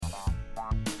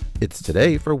It's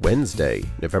today for Wednesday,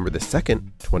 November the 2nd,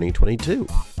 2022.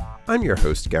 I'm your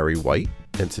host, Gary White,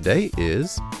 and today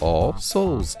is All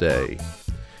Souls Day.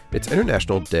 It's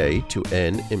International Day to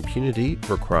End Impunity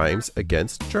for Crimes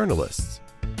Against Journalists.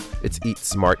 It's Eat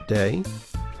Smart Day,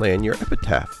 Plan Your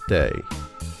Epitaph Day,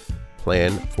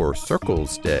 Plan for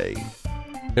Circles Day,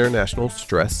 International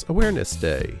Stress Awareness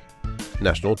Day,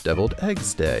 National Deviled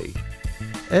Eggs Day,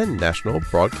 and National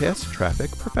Broadcast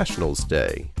Traffic Professionals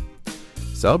Day.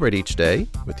 Celebrate each day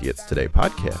with the It's Today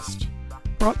podcast,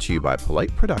 brought to you by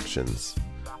Polite Productions.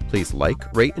 Please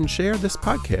like, rate, and share this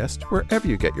podcast wherever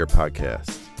you get your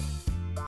podcasts.